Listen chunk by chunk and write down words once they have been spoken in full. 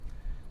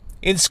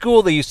In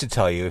school, they used to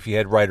tell you if you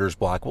had writer's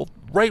block, well,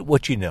 write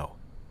what you know.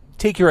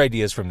 Take your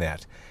ideas from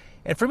that.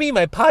 And for me,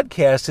 my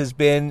podcast has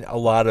been a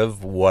lot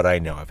of what I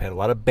know. I've had a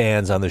lot of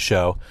bands on the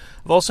show.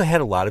 I've also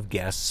had a lot of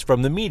guests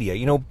from the media.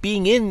 You know,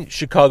 being in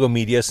Chicago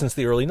media since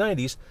the early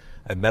 90s,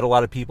 I've met a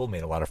lot of people,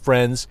 made a lot of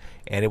friends,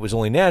 and it was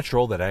only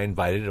natural that I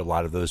invited a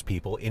lot of those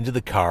people into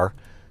the car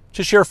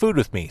to share food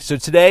with me. So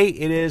today,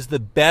 it is the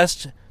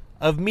best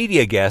of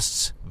media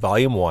guests,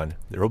 Volume 1.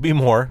 There will be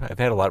more. I've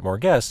had a lot more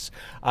guests.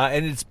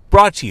 And it's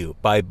brought to you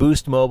by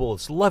Boost Mobile.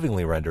 It's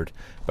lovingly rendered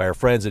by our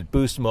friends at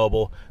Boost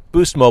Mobile,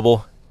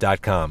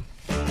 boostmobile.com.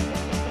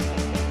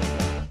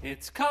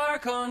 It's car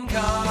con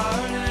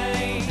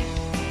carne.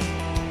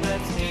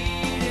 Let's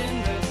eat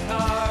in the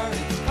car.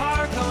 It's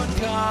car con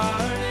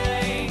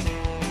carne.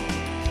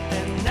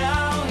 And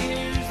now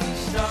here's the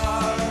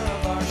star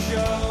of our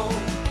show,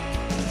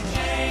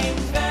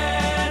 James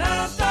Van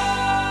Alstyne.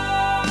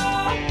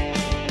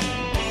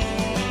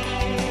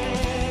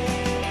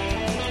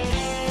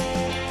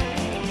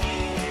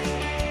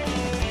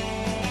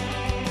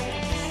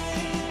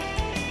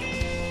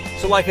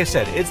 So like I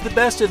said, it's the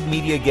best of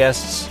media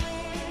guests,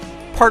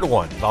 Part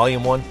 1,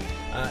 Volume 1.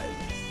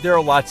 There are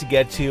a lot to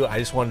get to. I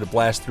just wanted to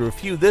blast through a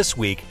few this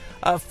week.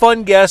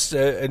 Fun guests,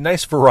 a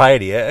nice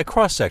variety, a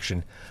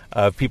cross-section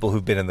of people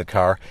who've been in the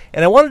car.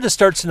 And I wanted to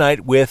start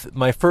tonight with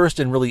my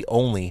first and really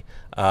only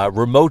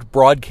remote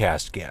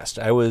broadcast guest.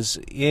 I was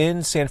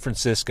in San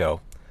Francisco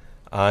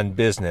on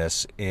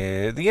business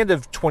at the end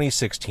of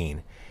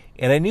 2016,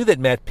 and I knew that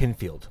Matt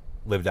Pinfield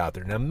lived out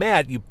there. Now,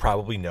 Matt, you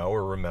probably know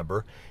or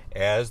remember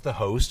as the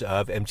host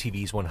of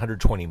MTV's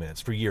 120 Minutes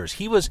for years.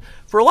 He was,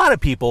 for a lot of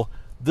people,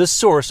 the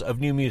source of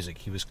new music.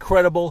 He was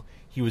credible.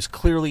 He was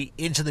clearly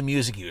into the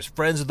music. He was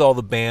friends with all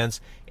the bands.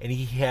 And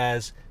he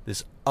has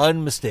this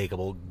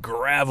unmistakable,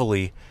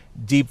 gravelly,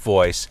 deep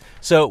voice.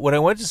 So when I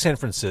went to San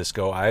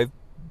Francisco, I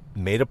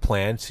made a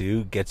plan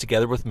to get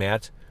together with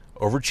Matt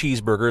over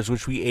cheeseburgers,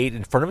 which we ate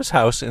in front of his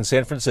house in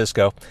San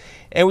Francisco.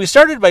 And we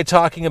started by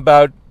talking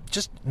about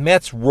just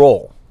Matt's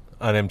role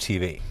on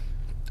MTV.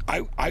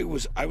 I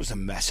was a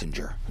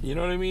messenger. You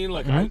know what I mean?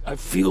 Like, I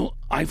feel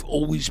I've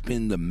always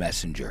been the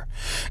messenger.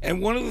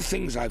 And one of the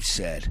things I've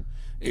said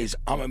is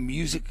I'm a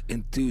music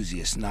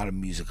enthusiast, not a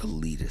music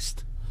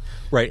elitist.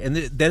 Right, and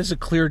that is a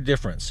clear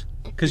difference.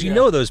 Because you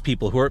know those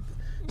people who are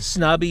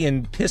snobby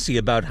and pissy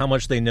about how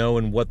much they know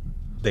and what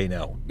they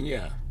know.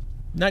 Yeah.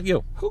 Not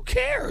you. Who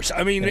cares?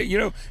 I mean,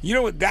 you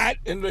know what that,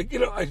 and like,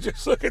 I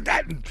just look at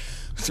that and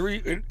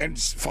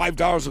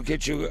 $5 will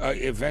get you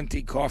a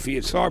venti coffee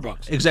at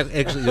Starbucks. Exactly.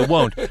 Actually, it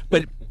won't.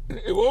 But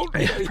it won't.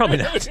 Probably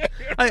not.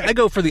 I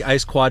go for the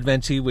iced quad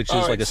venti, which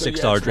is like a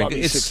 $6 drink.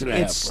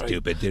 It's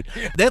stupid, dude.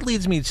 That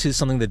leads me to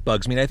something that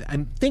bugs me. And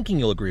I'm thinking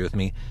you'll agree with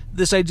me.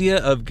 This idea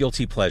of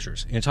guilty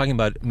pleasures. You're talking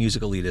about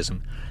music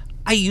elitism.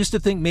 I used to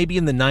think maybe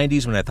in the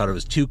 90s when I thought it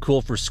was too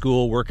cool for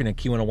school, working at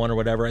Q101 or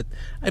whatever,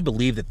 I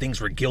believed that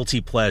things were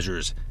guilty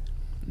pleasures.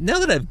 Now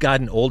that I've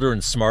gotten older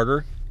and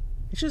smarter,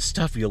 it's just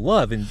stuff you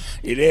love. And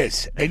it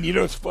is. And you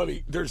know, it's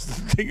funny. There's the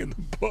thing in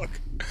the book,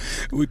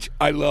 which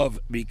I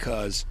love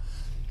because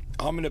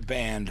I'm in a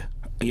band,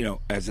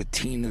 as a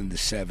teen in the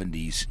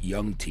 70s,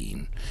 young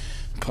teen,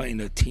 playing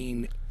the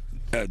teen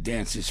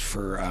dances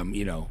for,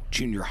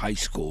 junior high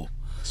school.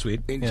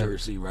 Sweet. In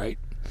Jersey, right?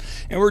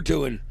 And we're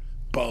doing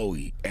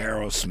Bowie,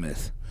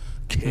 Aerosmith,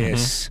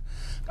 Kiss,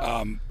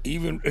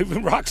 even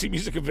Roxy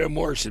Music of Van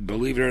Morrison,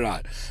 believe it or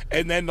not.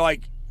 And then I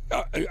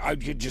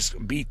could just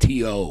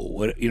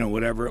BTO,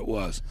 whatever it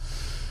was.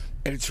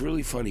 And it's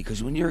really funny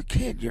because when you're a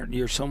kid,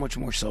 you're so much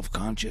more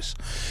self-conscious.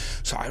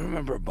 So I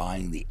remember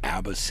buying the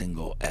ABBA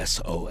single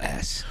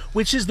SOS,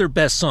 which is their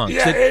best song.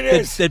 Yeah, it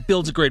is. That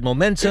builds a great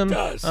momentum. It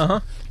does.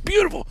 Uh-huh.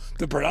 Beautiful.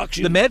 The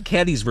production. The Mad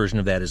Caddies version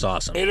of that is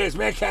awesome. It is.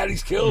 Mad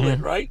Caddies killed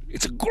it, right?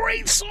 It's a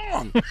great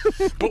song.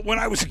 But when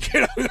I was a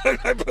kid,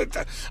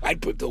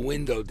 I'd put the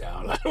window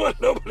down. I don't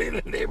want nobody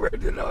in the neighborhood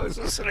to know I was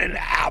listening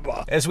to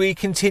ABBA. As we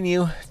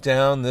continue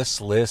down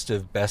this list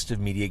of Best of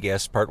Media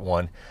Guests, Part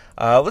 1,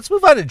 let's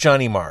move on to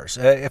Johnny Mars.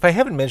 If I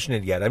haven't mentioned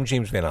it yet, I'm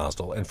James Van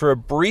Alstyne, and for a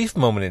brief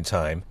moment in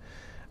time,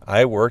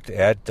 I worked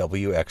at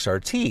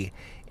WXRT.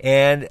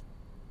 And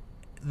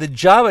the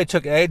job I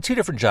took, I had two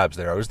different jobs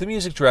there. I was the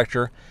music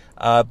director,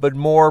 but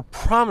more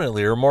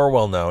prominently or more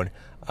well-known,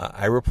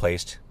 I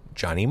replaced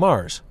Johnny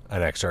Mars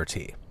on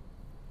XRT.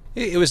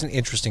 It was an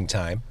interesting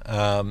time.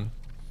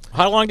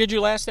 How long did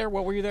you last there?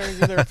 What were you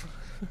there?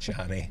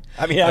 Johnny.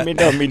 I mean,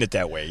 don't mean it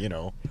that way,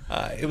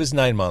 It was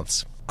 9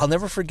 months. I'll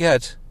never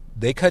forget,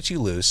 they cut you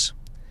loose,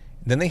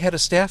 then they had a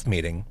staff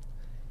meeting,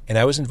 and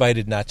I was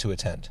invited not to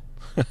attend.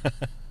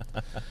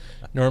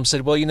 Norm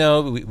said,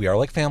 well, we are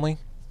like family,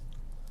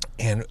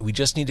 and we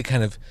just need to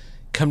kind of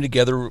come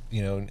together,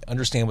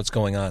 understand what's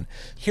going on.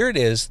 Here it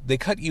is. They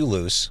cut you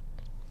loose.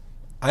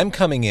 I'm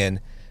coming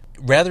in.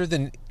 Rather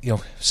than,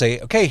 say,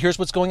 okay, here's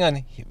what's going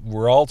on.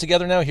 We're all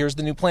together now. Here's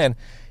the new plan.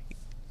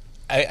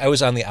 I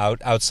was on the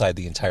outside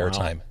the entire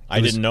time.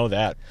 I didn't know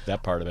that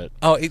part of it.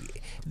 Oh,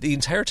 the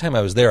entire time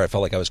I was there, I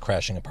felt like I was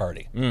crashing a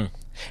party. And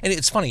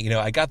it's funny,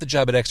 I got the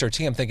job at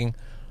XRT. I'm thinking,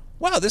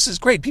 wow, this is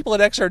great. People at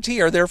XRT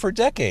are there for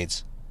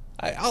decades.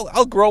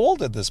 I'll grow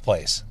old at this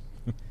place.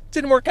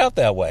 Didn't work out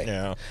that way.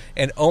 Yeah.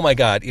 And oh my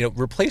God,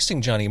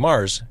 replacing Johnny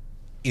Mars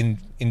in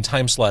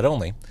time slot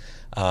only.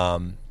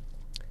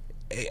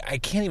 I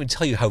can't even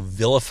tell you how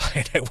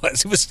vilified I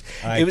was.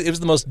 It was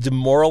the most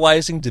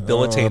demoralizing,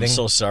 debilitating. I'm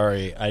so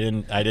sorry. I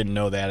didn't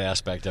know that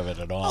aspect of it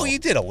at all. Oh, you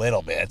did a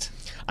little bit.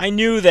 I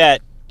knew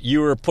that you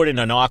were put in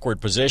an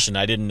awkward position.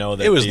 I didn't know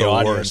that It was the the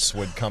audience worst.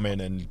 would come in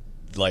and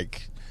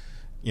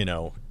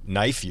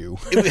knife you.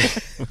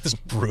 It was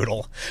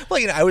brutal.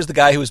 Well, I was the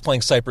guy who was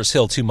playing Cypress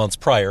Hill 2 months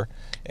prior,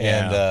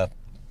 and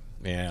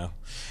Yeah.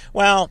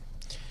 Well,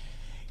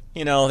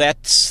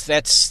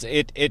 that's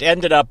it. It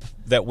ended up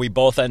that we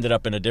both ended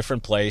up in a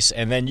different place,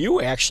 and then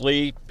you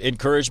actually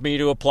encouraged me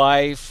to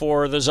apply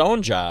for the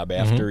Zone job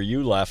after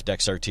you left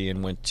XRT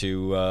and went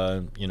to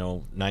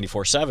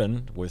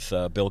 94.7 with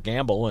Bill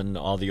Gamble and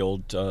all the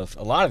old a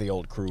lot of the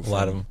old crew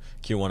from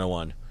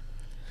Q101.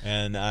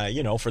 And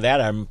for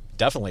that I'm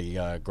definitely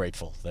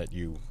grateful that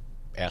you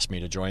asked me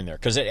to join there,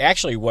 because it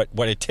actually what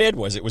it did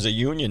was it was a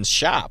union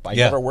shop. I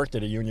never worked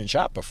at a union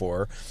shop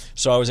before,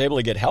 so I was able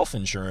to get health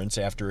insurance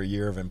after a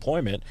year of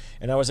employment,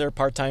 and I was there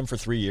part-time for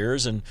 3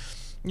 years, and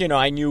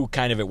I knew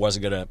kind of it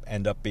wasn't going to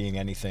end up being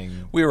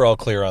anything. we were all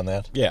clear on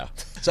that. Yeah.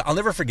 So I'll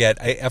never forget,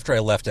 after I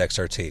left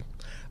XRT,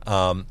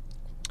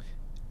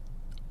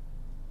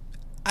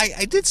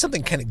 I did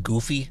something kind of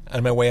goofy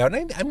on my way out,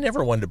 and I'm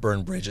never one to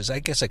burn bridges. I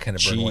guess I kind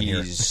of burned one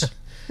here. Jeez.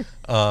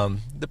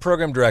 The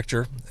program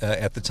director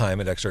at the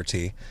time at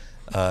XRT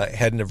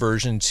had an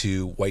aversion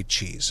to white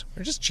cheese,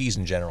 or just cheese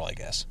in general, I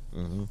guess.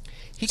 Mm-hmm.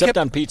 Except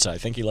on pizza. I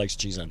think he likes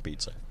cheese on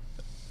pizza.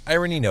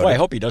 Irony noted. Boy, I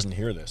hope he doesn't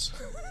hear this.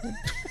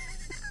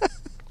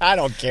 I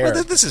don't care.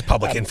 Well, this is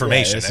public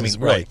information. Yeah, I mean, is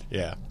really. right.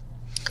 Yeah.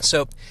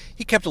 So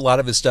he kept a lot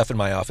of his stuff in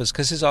my office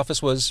because his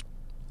office was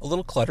a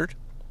little cluttered.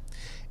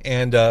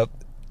 And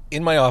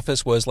in my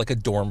office was like a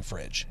dorm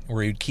fridge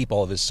where he'd keep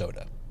all of his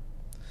soda.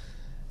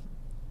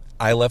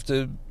 I left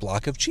a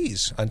block of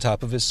cheese on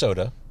top of his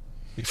soda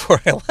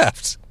before I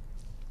left.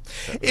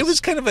 It was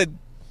kind of a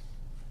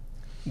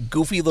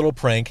goofy little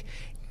prank.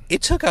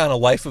 It took on a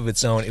life of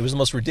its own. It was the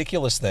most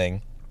ridiculous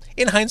thing.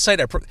 In hindsight,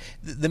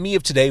 the me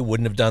of today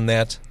wouldn't have done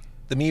that.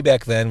 The me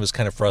back then was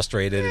kind of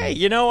frustrated. Hey,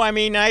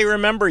 I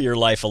remember your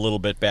life a little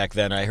bit back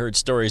then. I heard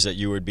stories that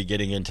you would be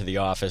getting into the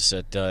office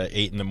at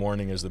 8 in the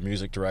morning as the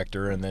music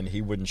director, and then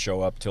he wouldn't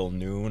show up till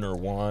noon or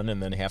 1,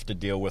 and then have to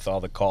deal with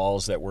all the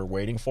calls that were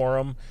waiting for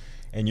him.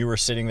 And you were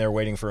sitting there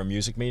waiting for a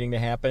music meeting to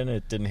happen.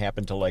 It didn't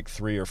happen till like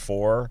 3 or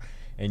 4,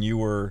 and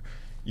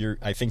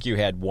I think you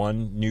had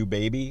one new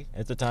baby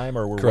at the time,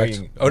 or were Correct.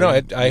 waiting. Oh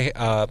no,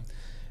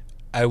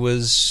 I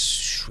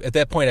was at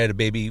that point. I had a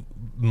baby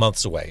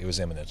months away. It was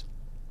imminent.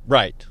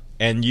 Right.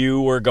 And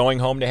you were going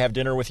home to have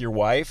dinner with your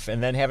wife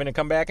and then having to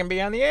come back and be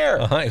on the air.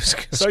 It was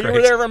So great. you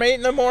were there from 8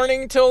 in the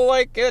morning till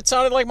it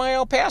sounded like my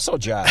El Paso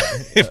job.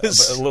 It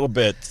was a little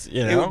bit,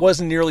 It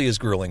wasn't nearly as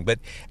grueling, but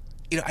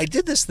I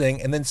did this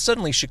thing, and then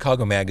suddenly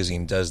Chicago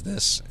Magazine does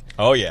this.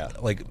 Oh yeah.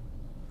 Like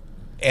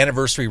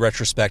anniversary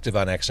retrospective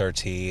on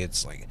XRT.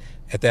 It's like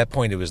at that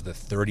point it was the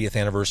 30th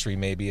anniversary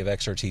maybe of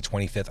XRT,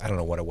 25th. I don't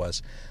know what it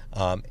was.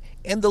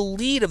 And the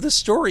lead of the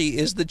story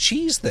is the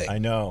cheese thing. I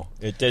know.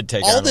 It did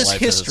take all on this a life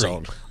history,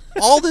 of its own.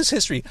 all this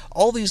history,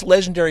 all these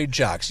legendary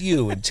jocks,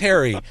 you and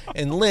Terry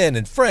and Lynn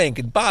and Frank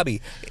and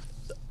Bobby,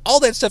 all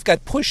that stuff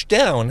got pushed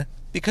down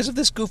because of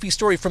this goofy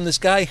story from this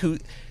guy who,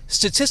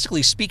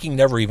 statistically speaking,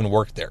 never even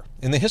worked there.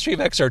 In the history of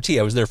XRT,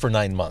 I was there for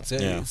 9 months.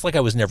 Yeah. It's like I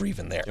was never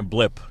even there. A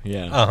blip.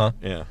 Yeah. Uh-huh.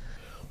 Yeah.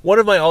 One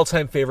of my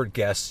all-time favorite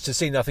guests, to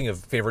say nothing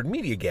of favorite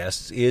media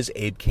guests, is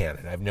Abe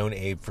Cannon. I've known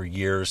Abe for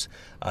years.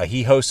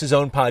 He hosts his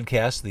own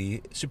podcast,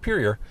 The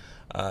Superior,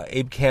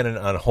 Abe Cannon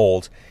on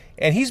Hold.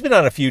 And he's been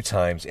on a few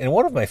times. And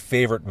one of my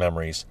favorite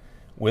memories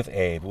with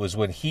Abe was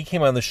when he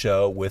came on the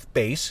show with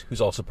Bass,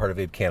 who's also part of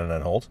Abe Cannon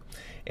on Hold,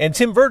 and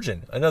Tim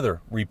Virgin, another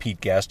repeat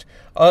guest.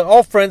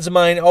 All friends of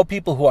mine, all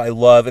people who I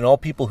love, and all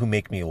people who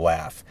make me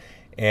laugh.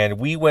 And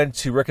we went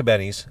to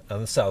Riccobenni's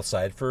on the south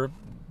side for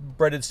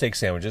breaded steak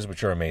sandwiches,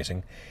 which are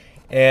amazing.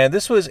 And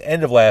this was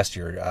end of last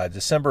year,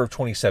 December of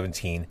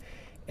 2017.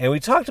 And we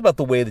talked about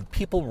the way that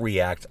people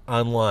react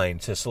online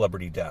to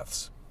celebrity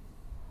deaths.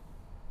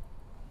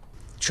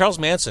 Charles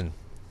Manson.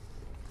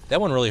 That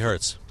one really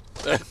hurts.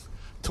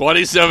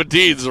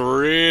 2017's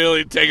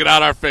really taking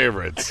out our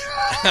favorites.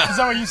 Is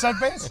that what you said,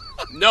 Bass?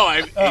 No,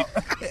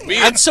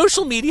 On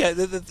social media...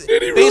 Did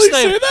he really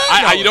say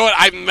that? You know what?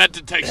 I meant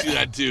to text you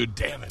that too.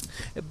 Damn it.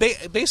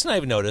 Bass and I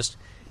have noticed,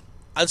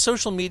 on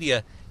social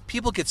media,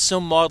 people get so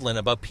maudlin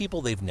about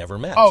people they've never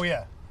met. Oh,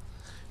 yeah.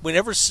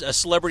 Whenever a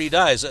celebrity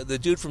dies, the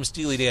dude from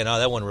Steely Dan,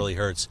 that one really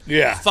hurts.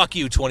 Yeah. Fuck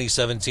you,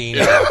 2017.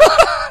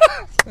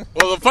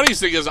 Well, the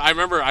funniest thing is, I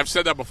remember I've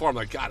said that before. I'm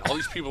like, God, all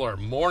these people are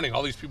mourning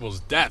all these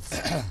people's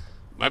deaths.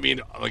 I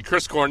mean, like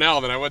Chris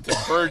Cornell. Then I went to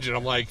Virgin.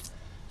 I'm like,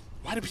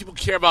 why do people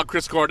care about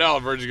Chris Cornell?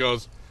 And Virgin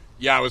goes,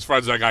 yeah, I was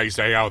friends with that guy. I used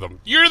to hang out with him.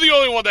 You're the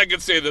only one that can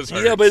say this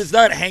hurts. Yeah, but it's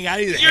not hang out.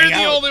 You're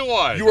the only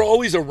one. You were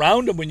always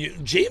around him when you.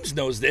 James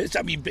knows this.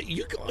 I mean,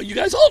 you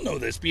guys all know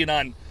this. Being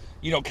on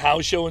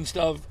cow show and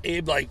stuff,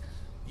 Abe, like,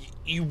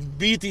 you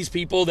meet these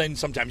people, then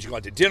sometimes you go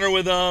out to dinner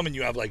with them, and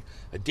you have, like,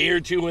 a day or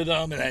two with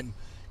them, and then,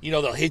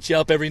 they'll hit you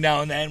up every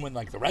now and then when,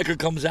 like, the record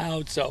comes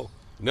out, so...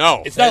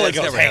 No. It's not like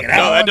I was hanging out.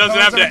 No, that doesn't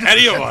happen to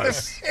any of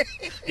us.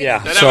 Yeah,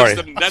 That sorry.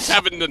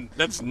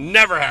 That's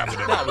never happened to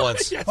me. Not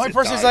once. The only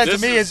person who's like to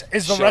This me is the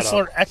Shut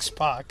wrestler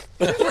X-Pac.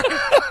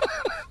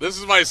 This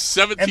is my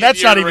 17th And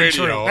that's year not in even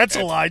radio, true. That's a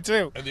and- lie,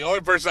 too. And the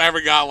only person I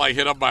ever got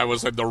hit up by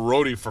was the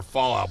roadie for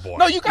Fall Out Boy.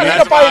 No, you got And hit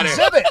that's up by about it.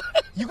 Exhibit.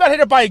 You got hit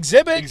up by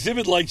Exhibit.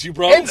 Exhibit likes you,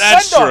 bro. And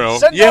That's Sendog.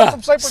 true. Sendog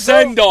from Cypress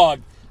Send Grove.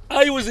 Dog.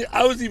 I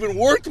was even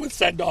worked with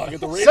Sendog at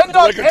the record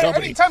Sendog,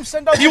 company. anytime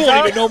Sendog He comes won't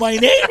out, even know my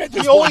name at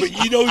this He point, always- but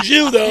he knows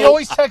you, though. he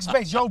always texts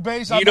Bass. Yo,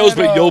 Bass. He knows,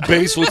 but yo,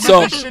 Bass, what's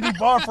up? This shitty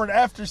bar for an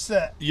after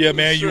set. Yeah,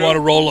 man, you True. want to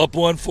roll up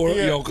one for,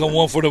 Yeah. come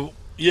one for the,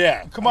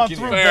 yeah. Come on Give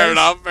through. you- Fair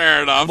enough,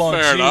 fair enough, Come on,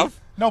 fair G. enough.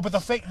 No, but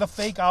the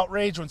fake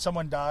outrage when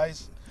someone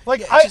dies. Like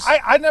Yeah, just-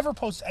 I never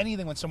post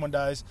anything when someone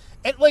dies.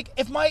 And like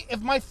if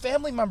my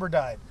family member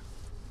died,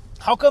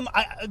 how come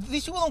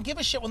these people don't give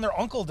a shit when their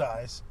uncle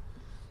dies?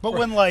 But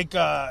when like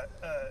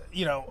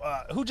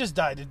who just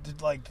died?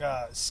 Did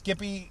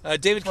Skippy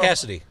David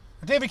Cassidy.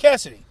 David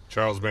Cassidy.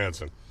 Charles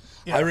Manson.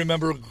 Yeah. I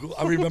remember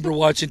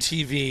watching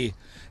TV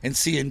and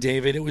seeing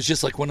David. It was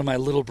just like one of my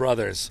little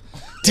brothers.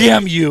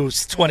 Damn you,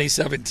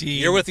 2017.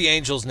 You're with the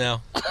Angels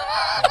now.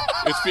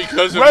 It's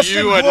because of Rest in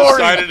you I glory.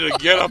 decided to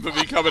get up and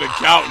become an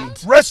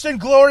accountant. Rest in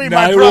glory, Now,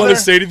 my I don't brother. want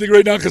to say anything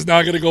right now because now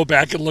I'm going to go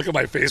back and look at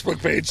my Facebook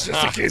page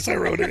just in case I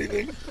wrote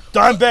anything.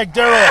 Dimebag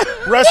Darrell,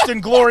 rest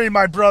in glory,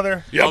 my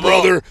brother. Yeah,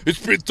 Although- brother, it's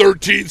been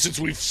 13 since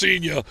we've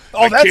seen you. Oh,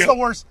 I that's can't- the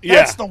worst. Yeah.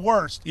 That's the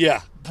worst.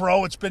 Yeah.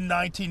 Bro, it's been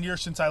 19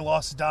 years since I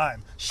lost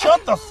Dime.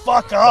 Shut the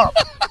fuck up.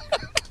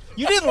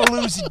 You didn't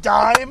lose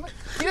Dime.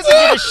 He doesn't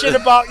give a shit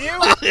about you.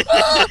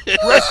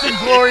 Rest in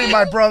glory,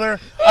 my brother.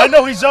 I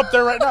know he's up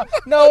there right now.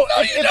 No,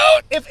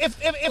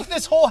 if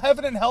this whole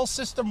heaven and hell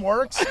system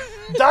works,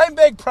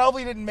 Dimebag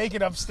probably didn't make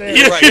it upstairs.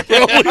 Yeah, Right. he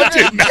probably I'm did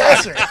just not.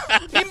 guessing.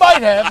 He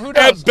might have. Who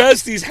knows? At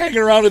best, he's hanging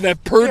around in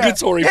that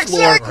purgatory Yeah,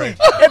 floor. exactly.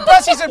 At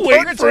best, he's in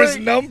Waiting purgatory. for his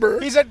number.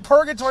 He's at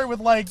purgatory with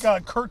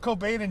Kurt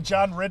Cobain and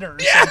John Ritter or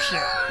some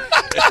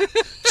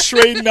shit.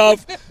 Trading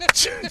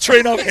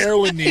off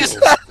heroin needles.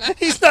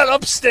 He's not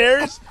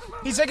upstairs.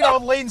 He's hanging out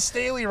with Lane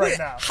Staley right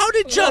now. How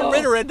did John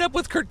Ritter end up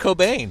with Kurt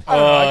Cobain?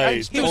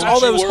 He was Don't all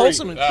that you was worry.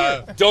 wholesome and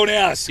pure. Don't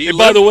ask. He And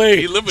by lived- the way,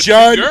 he lived with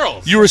John, two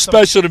girls. you were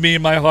special to me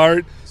in my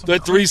heart.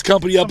 That Three's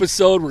Company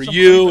episode were Some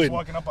you creep is and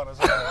walking up on us.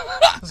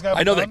 This guy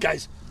I know done?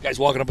 that guy's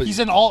walking up. He's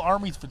in all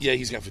army fatigues. Yeah,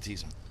 he's got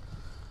fatigues on.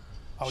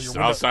 Oh, your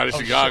South side of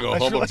Chicago,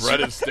 shit. home of I bread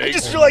and I steaks.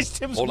 just realized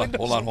Tim's Hold on.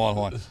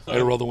 windows. I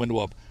gotta roll the window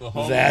up.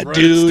 That Bread and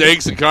dude.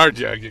 steaks and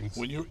carjackings.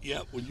 When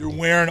you're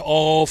wearing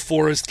all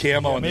forest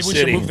camo in the Maybe we should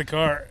city. move the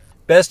car.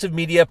 Best of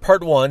Media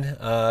Part 1,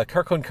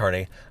 Car Con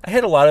Carne. I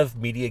had a lot of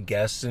media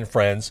guests and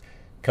friends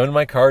come to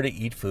my car to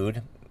eat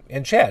food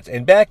and chat.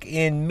 And back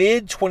in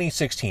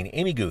mid-2016,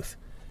 Amy Guth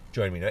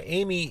joined me. Now,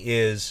 Amy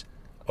is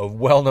a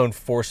well-known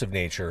force of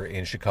nature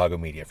in Chicago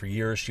media. For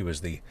years, she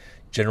was the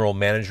general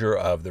manager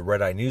of the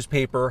Red Eye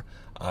newspaper.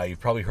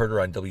 You've probably heard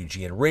her on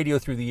WGN radio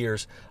through the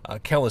years,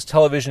 countless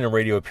television and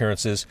radio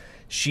appearances.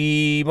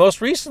 She most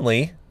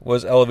recently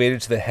was elevated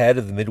to the head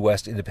of the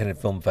Midwest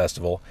Independent Film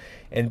Festival.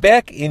 And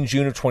back in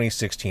June of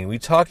 2016, we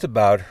talked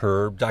about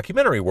her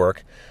documentary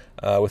work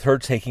with her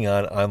taking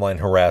on online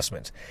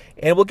harassment.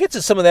 And we'll get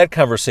to some of that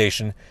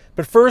conversation.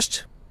 But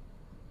first,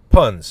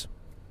 puns.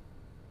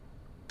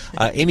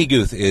 Amy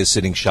Guth is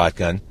sitting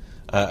shotgun,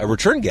 a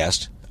return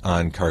guest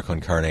on Car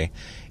Con Carne.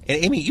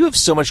 And Amy, you have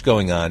so much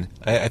going on.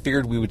 I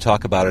figured we would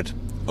talk about it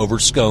over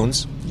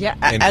scones. Yeah,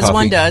 and as coffee.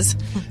 one does.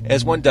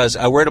 As one does.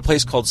 We're at a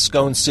place called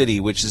Scone City,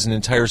 which is an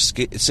entire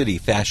city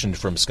fashioned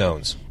from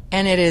scones.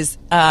 And it is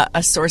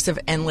a source of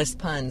endless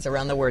puns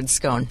around the word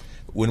scone.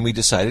 When we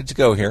decided to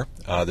go here,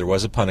 there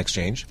was a pun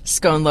exchange.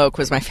 Scone Loke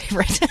was my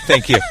favorite.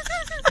 Thank you.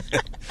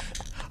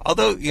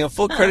 Although,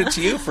 full credit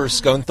to you for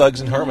Scone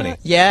Thugs in Harmony.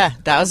 Yeah,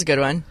 that was a good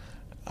one.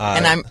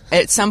 And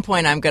at some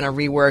point I'm going to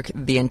rework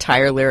the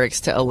entire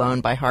lyrics to Alone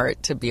by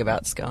heart to be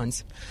about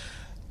scones.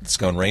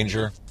 Scone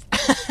Ranger,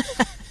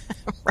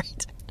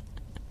 Right.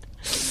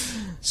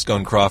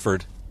 Scone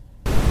Crawford.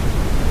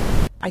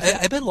 I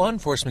I bet law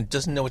enforcement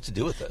doesn't know what to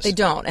do with this. They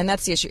don't, and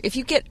that's the issue. If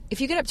you get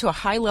up to a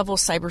high level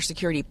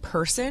cybersecurity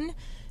person,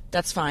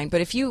 that's fine.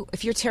 But if you're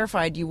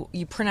terrified, you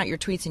print out your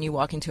tweets and you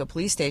walk into a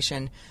police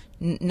station,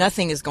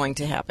 nothing is going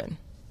to happen,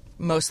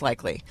 most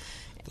likely.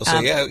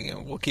 They'll say,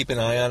 we'll keep an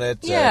eye on it.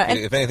 Yeah,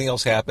 If anything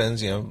else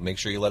happens, make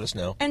sure you let us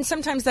know. And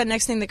sometimes that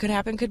next thing that could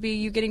happen could be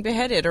you getting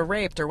beheaded or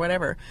raped or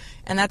whatever,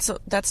 and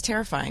that's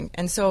terrifying.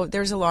 And so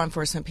there's a law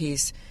enforcement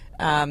piece.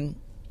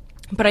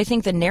 But I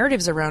think the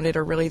narratives around it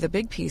are really the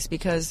big piece,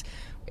 because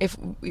if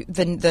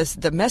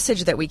the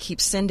message that we keep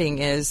sending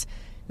is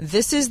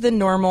this is the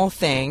normal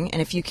thing,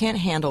 and if you can't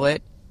handle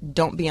it,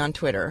 don't be on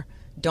Twitter,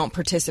 don't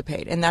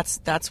participate. And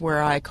that's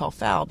where I call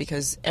foul,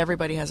 because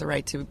everybody has a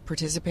right to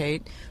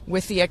participate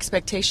with the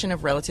expectation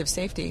of relative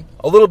safety.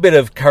 A little bit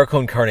of Car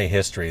Con Carne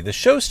history. The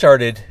show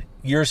started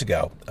years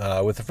ago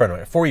with a friend of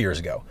mine, 4 years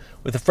ago,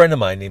 with a friend of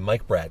mine named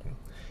Mike Bratton.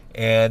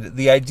 And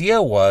the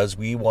idea was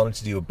we wanted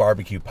to do a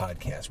barbecue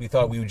podcast. We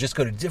thought we would just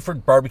go to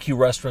different barbecue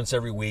restaurants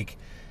every week,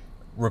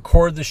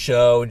 record the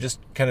show, and just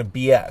kind of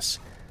BS.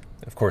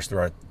 Of course, there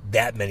aren't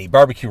that many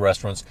barbecue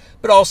restaurants,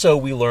 but also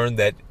we learned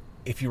that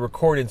if you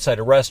record inside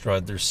a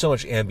restaurant, there's so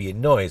much ambient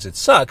noise, it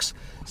sucks.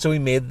 So we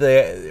had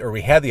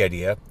the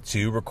idea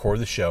to record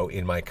the show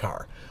in my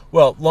car.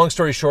 Well, long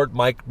story short,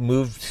 Mike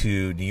moved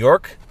to New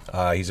York.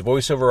 He's a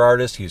voiceover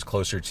artist. He's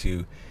closer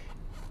to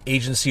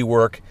agency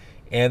work.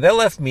 And that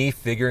left me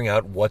figuring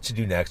out what to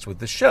do next with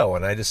the show.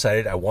 And I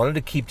decided I wanted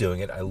to keep doing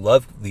it. I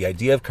loved the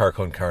idea of Car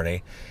Con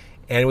Carne.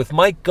 And with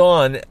Mike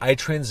gone, I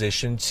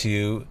transitioned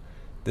to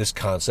this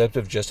concept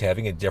of just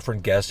having a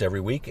different guest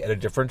every week at a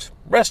different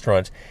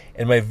restaurant.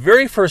 And my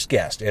very first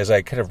guest, as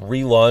I kind of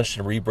relaunched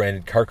and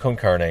rebranded Car Con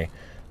Carne,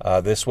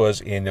 this was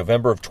in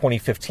November of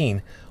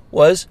 2015,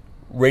 was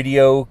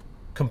radio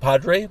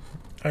compadre,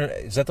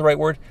 is that the right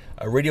word?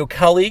 A radio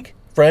colleague,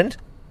 friend,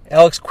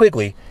 Alex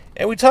Quigley.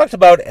 And we talked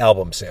about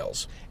album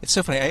sales. It's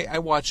so funny. I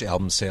watch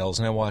album sales,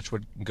 and I watch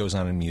what goes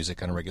on in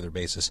music on a regular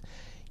basis.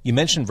 You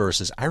mentioned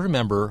Versus. I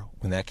remember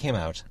when that came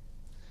out,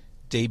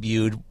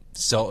 debuted,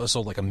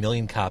 sold like 1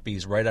 million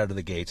copies right out of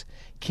the gate.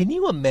 Can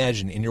you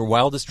imagine, in your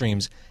wildest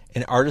dreams,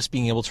 an artist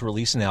being able to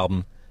release an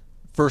album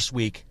first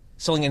week,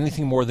 selling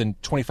anything more than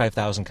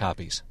 25,000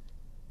 copies?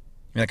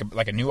 You mean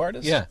like a new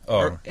artist? Yeah,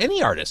 or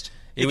any artist.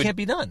 It can't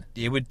be done.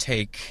 It would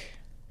take...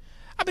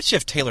 I bet you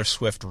if Taylor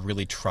Swift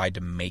really tried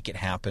to make it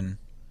happen,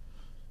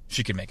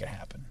 she could make it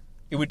happen.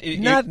 It would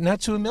not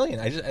to 1 million.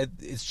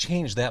 It's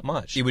changed that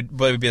much. It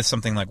would be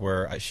something like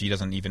where she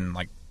doesn't even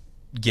like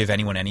give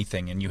anyone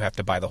anything, and you have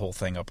to buy the whole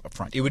thing up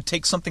front. It would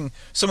take someone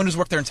who's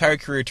worked their entire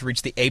career to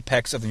reach the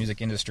apex of the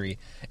music industry,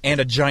 and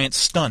a giant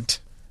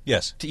stunt.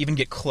 Yes, to even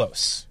get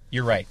close.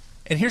 You're right.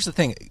 And here's the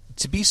thing: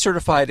 to be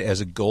certified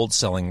as a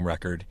gold-selling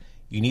record,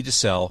 you need to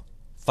sell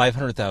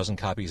 500,000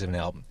 copies of an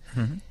album.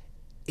 Mm-hmm.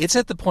 It's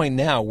at the point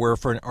now where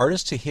for an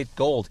artist to hit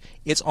gold,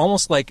 it's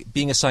almost like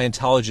being a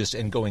Scientologist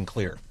and going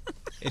clear.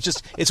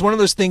 It's one of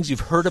those things you've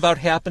heard about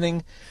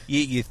happening.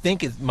 You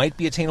think it might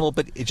be attainable,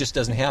 but it just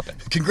doesn't happen.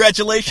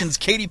 Congratulations,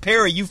 Katy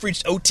Perry. You've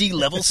reached OT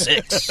level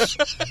 6.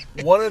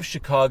 One of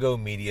Chicago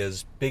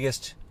media's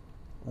biggest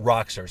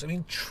rock stars, I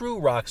mean, true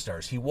rock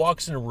stars. He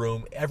walks in a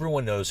room,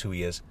 everyone knows who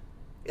he is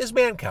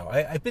Mancow.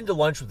 I've been to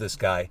lunch with this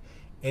guy,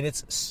 and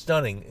it's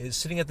stunning.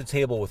 Sitting at the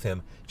table with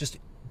him, just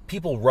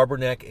people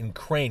rubberneck and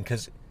crane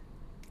because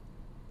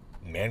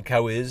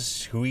Mancow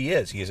is who he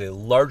is. He is a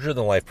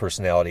larger-than-life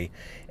personality.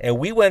 And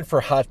we went for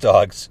hot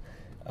dogs.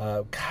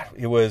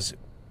 It was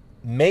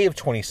May of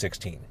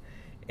 2016.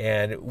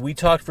 And we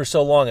talked for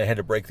so long, I had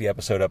to break the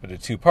episode up into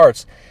 2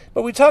 parts.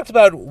 But we talked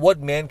about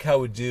what Mancow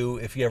would do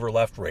if he ever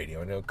left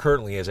radio. And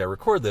currently, as I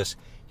record this,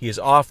 he is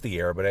off the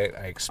air. But I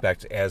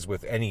expect, as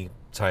with any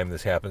time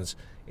this happens,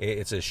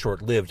 it's a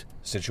short-lived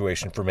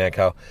situation for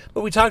Mancow.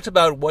 But we talked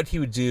about what he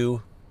would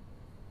do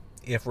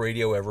if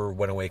radio ever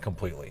went away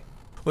completely.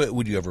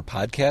 Would you ever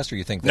podcast, or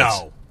you think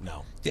that's...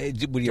 No.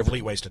 Would you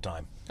Complete waste of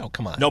time. Oh,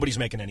 come on. Nobody's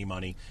making any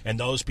money, and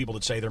those people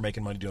that say they're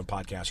making money doing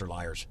podcasts are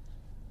liars.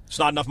 It's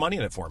not enough money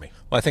in it for me.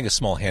 Well, I think a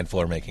small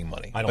handful are making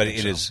money. I don't think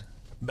so. It is...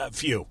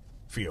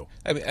 Few.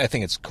 I mean, I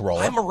think it's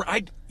Corolla.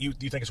 You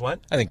think it's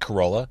what? I think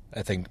Corolla.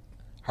 I think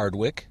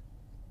Hardwick.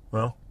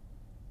 Well...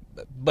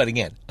 But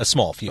again, a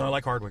small few. No, I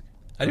like Hardwick.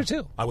 I do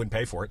too. I wouldn't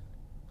pay for it.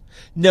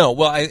 No,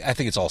 well, I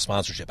think it's all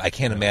sponsorship. I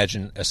can't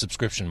imagine a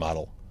subscription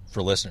model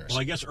for listeners. Well,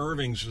 I guess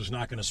Irving's is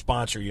not going to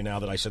sponsor you now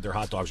that I said their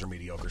hot dogs are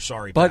mediocre.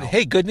 Sorry, but pal.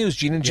 Hey, good news.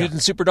 Gene and Jude and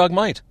Superdog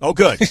might. Oh,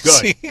 good.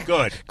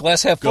 Good.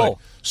 Glass half full.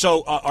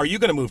 So, are you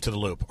going to move to the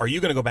Loop? Are you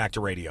going to go back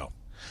to radio?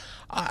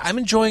 I'm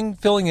enjoying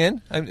filling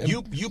in.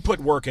 You put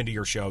work into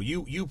your show.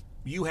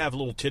 You have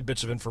little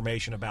tidbits of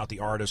information about the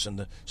artists and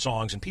the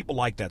songs, and people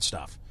like that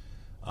stuff.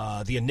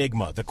 The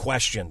enigma, the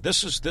question.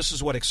 This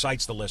is what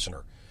excites the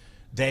listener.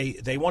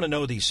 They want to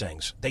know these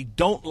things. They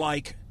don't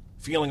like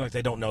feeling like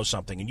they don't know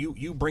something, and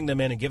you bring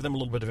them in and give them a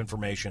little bit of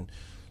information.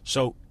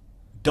 So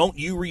don't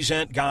you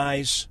resent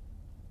guys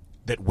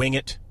that wing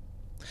it?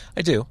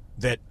 I do.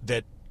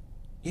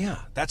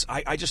 That's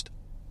I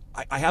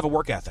have a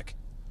work ethic.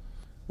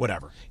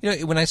 Whatever.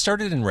 When I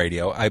started in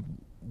radio, I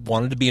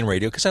wanted to be in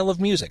radio because I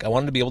love music. I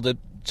wanted to be able to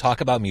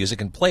talk about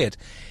music and play it.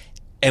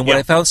 And what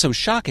I found so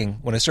shocking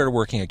when I started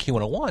working at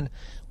Q101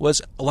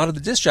 was a lot of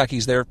the disc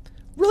jockeys there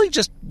really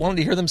just wanted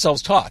to hear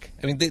themselves talk.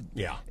 I mean,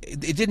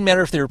 it didn't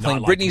matter if they were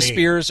playing Britney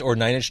Spears or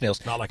Nine Inch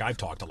Nails. Not like I've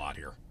talked a lot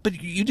here.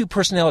 But you do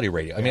personality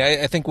radio. I mean,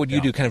 I think what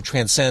you do kind of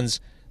transcends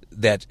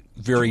that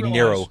very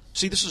narrow...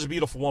 See, this is a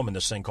beautiful woman,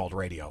 this thing called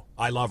radio.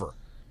 I love her.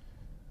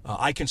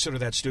 I consider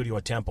that studio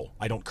a temple.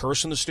 I don't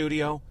curse in the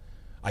studio.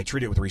 I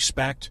treat it with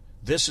respect.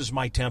 This is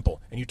my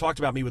temple. And you talked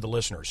about me with the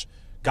listeners.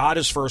 God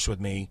is first with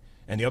me,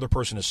 and the other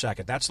person is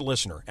second. That's the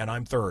listener, and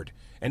I'm third.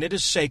 And it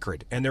is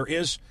sacred, and there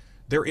is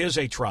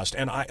a trust.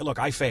 And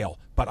I fail,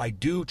 but I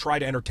do try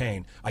to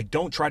entertain. I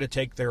don't try to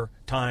take their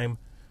time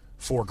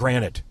for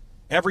granted.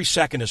 Every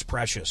second is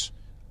precious.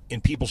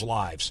 in people's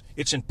lives.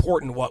 It's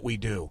important what we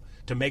do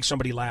to make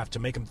somebody laugh, to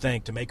make them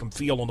think, to make them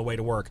feel on the way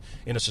to work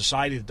in a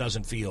society that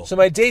doesn't feel. So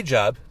my day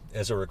job,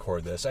 as I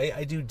record this,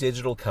 I do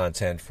digital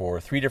content for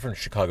 3 different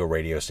Chicago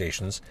radio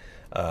stations,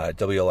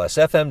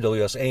 WLS-FM,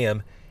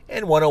 WLS-AM,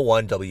 and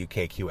 101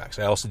 WKQX.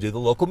 I also do the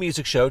local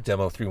music show,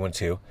 Demo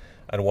 312,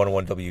 on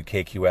 101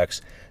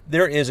 WKQX.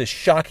 There is a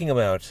shocking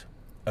amount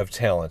of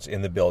talent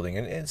in the building,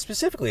 and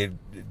specifically at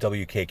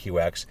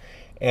WKQX.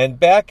 And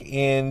back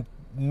in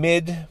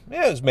it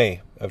was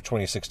May of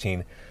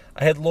 2016,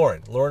 I had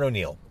Lauren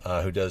O'Neill,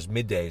 who does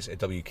middays at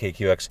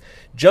WKQX,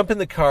 jump in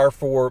the car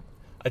for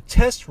a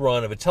test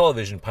run of a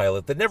television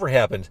pilot that never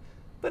happened,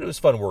 but it was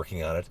fun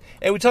working on it.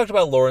 And we talked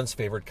about Lauren's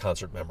favorite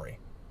concert memory.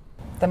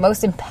 The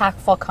most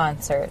impactful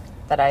concert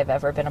that I've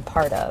ever been a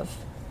part of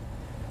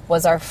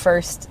was our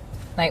first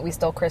Night We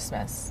Stole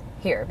Christmas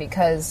here,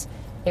 because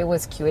it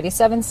was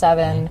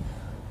Q87.7.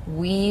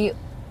 We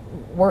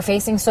were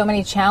facing so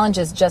many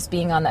challenges just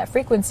being on that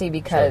frequency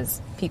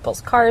because people's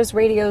cars'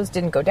 radios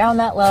didn't go down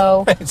that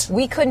low. Right.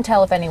 We couldn't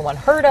tell if anyone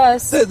heard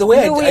us, The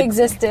way knew we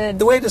existed.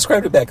 The way I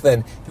described it back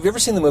then, have you ever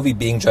seen the movie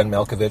Being John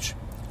Malkovich,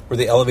 where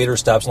the elevator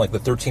stops on like the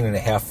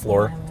 13.5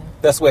 floor?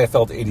 That's the way I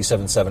felt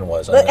 87.7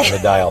 was on the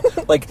dial.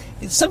 Like,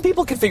 some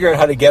people can figure out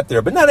how to get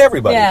there, but not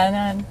everybody.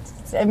 Yeah,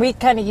 and we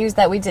kind of used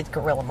that. We did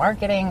guerrilla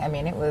marketing. I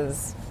mean, it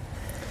was...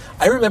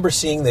 I remember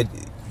seeing that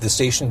the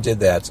station did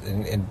that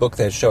and booked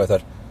that show. I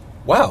thought,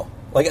 wow.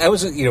 Like, I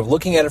was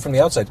looking at it from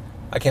the outside.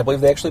 I can't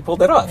believe they actually pulled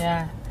that off.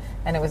 Yeah.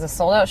 And it was a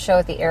sold-out show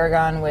at the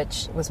Aragon,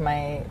 which was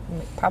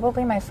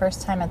probably my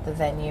first time at the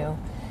venue.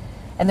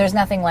 And there's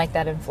nothing like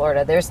that in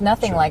Florida. There's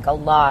nothing like a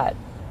lot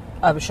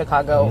of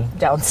Chicago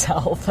down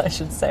south, I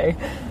should say.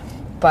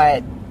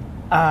 But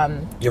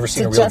you ever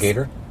seen a real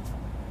gator?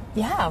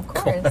 Yeah, of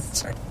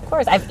course. Of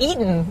course. I've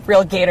eaten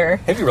real gator.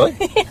 Have you really?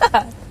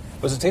 Yeah.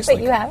 What does it taste But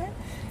like? you haven't?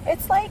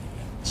 It's like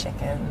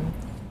chicken.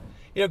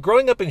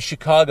 Growing up in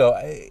Chicago,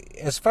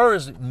 as far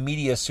as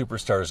media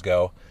superstars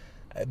go,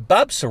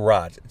 Bob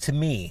Surratt, to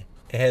me,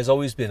 has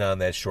always been on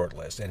that short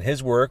list. And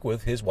his work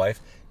with his wife,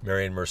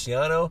 Marian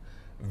Murciano,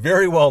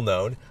 very well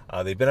known.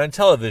 They've been on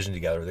television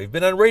together. They've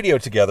been on radio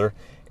together.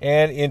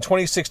 And in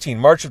 2016,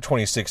 March of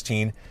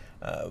 2016,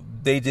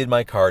 they did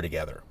My Car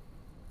together.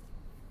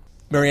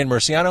 Marian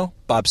Murciano,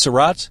 Bob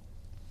Surratt.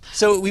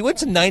 So we went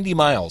to 90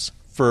 miles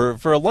for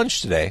a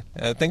lunch today.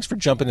 Thanks for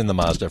jumping in the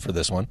Mazda for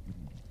this one.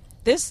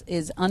 This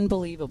is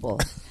unbelievable.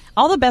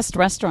 All the best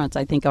restaurants,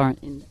 I think, are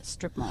in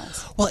strip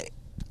malls. Well,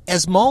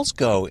 as malls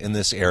go in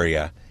this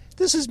area,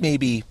 this is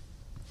maybe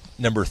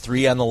number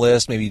 3 on the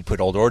list. Maybe you'd put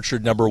Old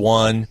Orchard number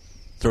 1,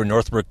 throw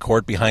Northbrook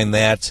Court behind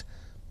that.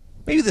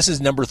 Maybe this is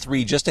number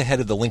 3, just ahead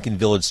of the Lincoln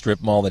Village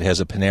strip mall that has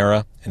a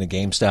Panera and a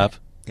GameStop.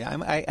 Yeah,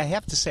 I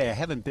have to say I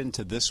haven't been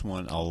to this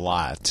one a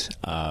lot,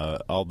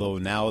 although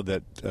now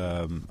that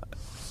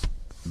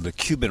the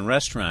Cuban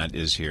restaurant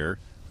is here,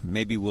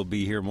 maybe we'll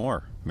be here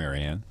more,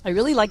 Marianne. I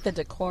really like the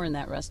decor in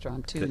that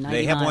restaurant, too.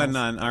 They have one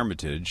on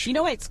Armitage. You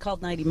know why it's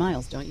called 90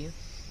 Miles, don't you?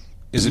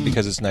 Is it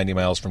because it's 90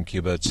 miles from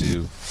Cuba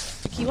to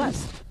Key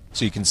West?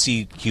 So you can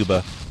see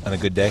Cuba on a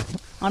good day?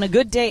 On a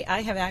good day,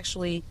 I have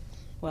actually,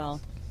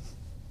 well,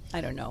 I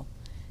don't know.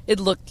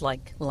 It looked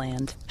like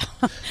land.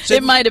 So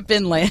it might have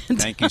been land.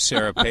 Thank you,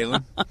 Sarah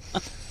Palin.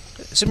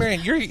 So,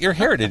 Marianne, your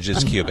heritage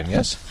is Cuban,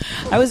 yes?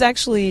 I was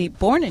actually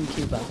born in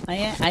Cuba.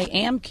 I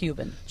am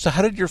Cuban. So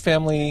how did your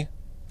family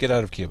get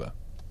out of Cuba?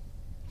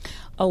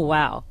 Oh,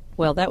 wow.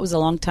 Well, that was a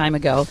long time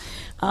ago.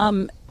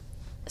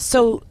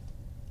 So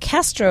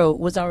Castro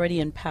was already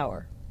in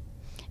power.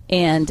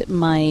 And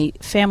my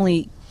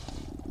family,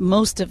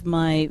 most of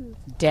my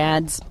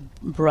dad's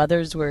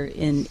brothers were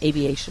in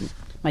aviation.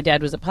 My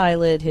dad was a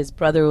pilot, his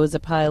brother was a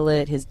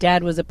pilot, his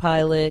dad was a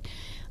pilot,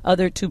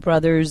 other 2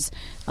 brothers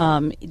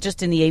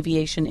just in the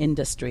aviation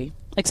industry,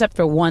 except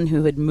for one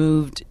who had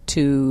moved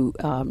to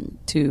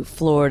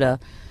Florida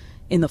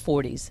in the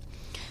 40s.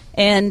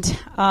 And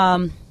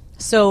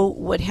so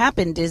what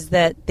happened is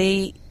that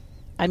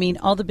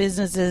all the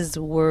businesses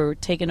were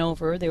taken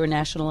over. They were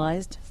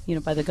nationalized,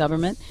 by the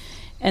government.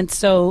 And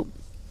so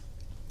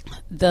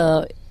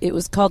it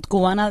is called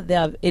Cubana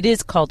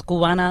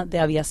de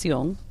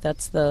Aviación.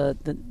 That's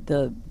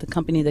the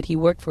company that he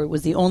worked for. It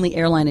was the only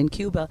airline in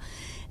Cuba.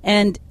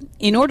 And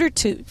in order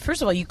to,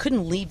 first of all, you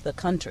couldn't leave the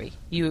country.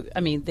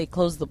 They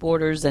closed the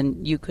borders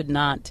and you could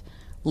not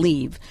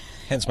leave.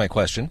 Hence my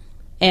question.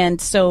 And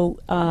so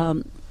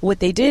what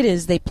they did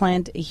is they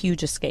planned a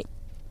huge escape.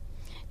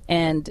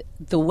 And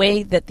the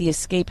way that the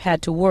escape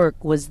had to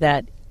work was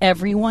that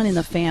everyone in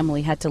the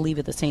family had to leave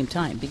at the same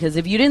time. Because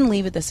if you didn't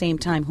leave at the same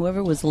time,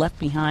 whoever was left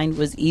behind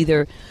was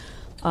either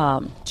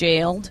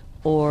jailed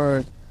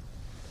or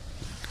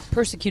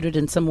persecuted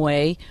in some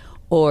way,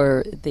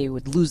 or they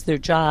would lose their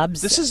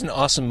jobs. This is an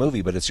awesome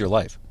movie, but it's your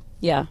life.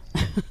 Yeah.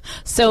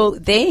 So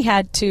they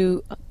had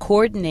to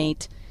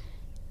coordinate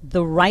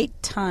the right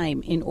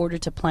time in order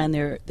to plan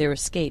their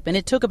escape. And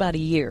it took about a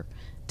year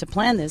to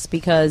plan this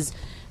because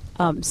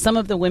some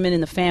of the women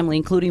in the family,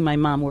 including my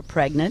mom, were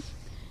pregnant.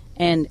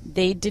 And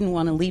they didn't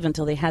want to leave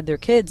until they had their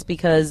kids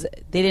because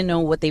they didn't know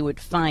what they would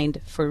find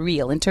for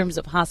real in terms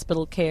of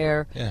hospital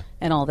care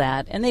and all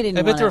that. And they didn't.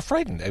 I bet wanna, they were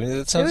frightened. I mean,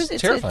 that sounds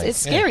terrifying. It's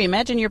scary.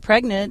 Imagine you're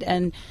pregnant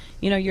and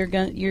you're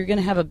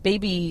gonna have a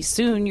baby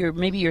soon.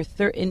 Maybe your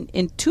third.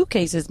 In two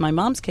cases, my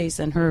mom's case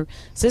and her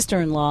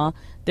sister-in-law,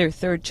 their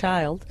third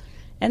child,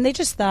 and they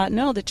just thought,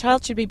 no, the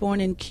child should be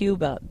born in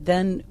Cuba.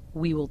 Then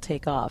we will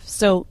take off.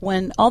 So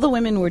when all the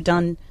women were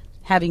done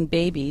having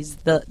babies,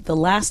 the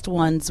last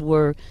ones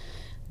were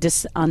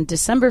on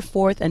December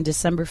 4th and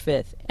December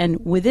 5th.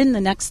 And within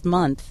the next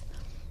month,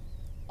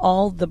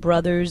 all the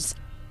brothers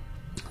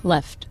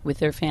left with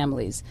their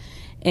families.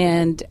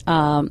 And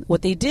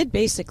what they did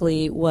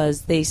basically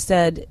was they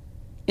said,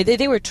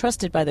 they were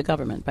trusted by the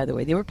government, by the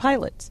way. They were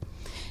pilots.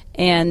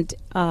 And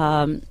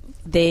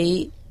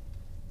they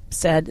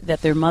said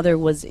that their mother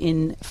was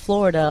in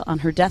Florida on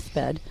her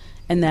deathbed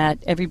and that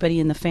everybody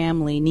in the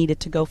family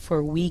needed to go for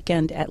a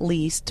weekend at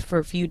least, for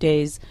a few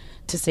days,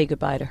 to say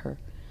goodbye to her.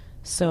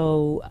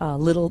 So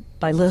little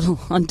by little,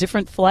 on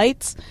different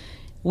flights,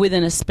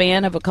 within a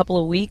span of a couple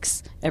of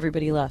weeks,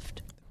 everybody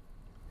left.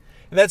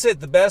 And that's it.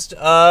 The best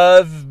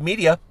of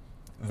media,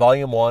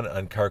 Volume 1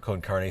 on Car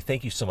Con Carne.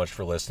 Thank you so much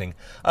for listening.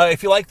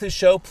 If you like this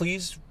show,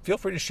 please feel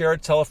free to share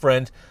it. Tell a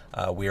friend.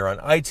 We are on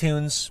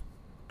iTunes,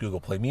 Google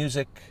Play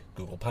Music,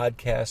 Google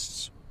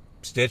Podcasts,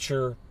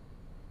 Stitcher,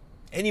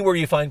 anywhere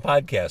you find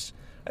podcasts.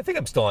 I think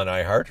I'm still on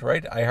iHeart,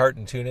 right? iHeart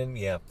and TuneIn,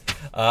 yeah.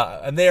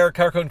 And there,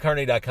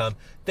 carconcarne.com.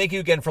 Thank you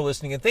again for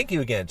listening, and thank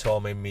you again to all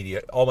my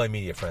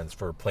media friends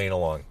for playing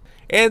along.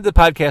 And the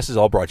podcast is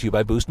all brought to you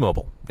by Boost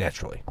Mobile,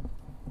 naturally.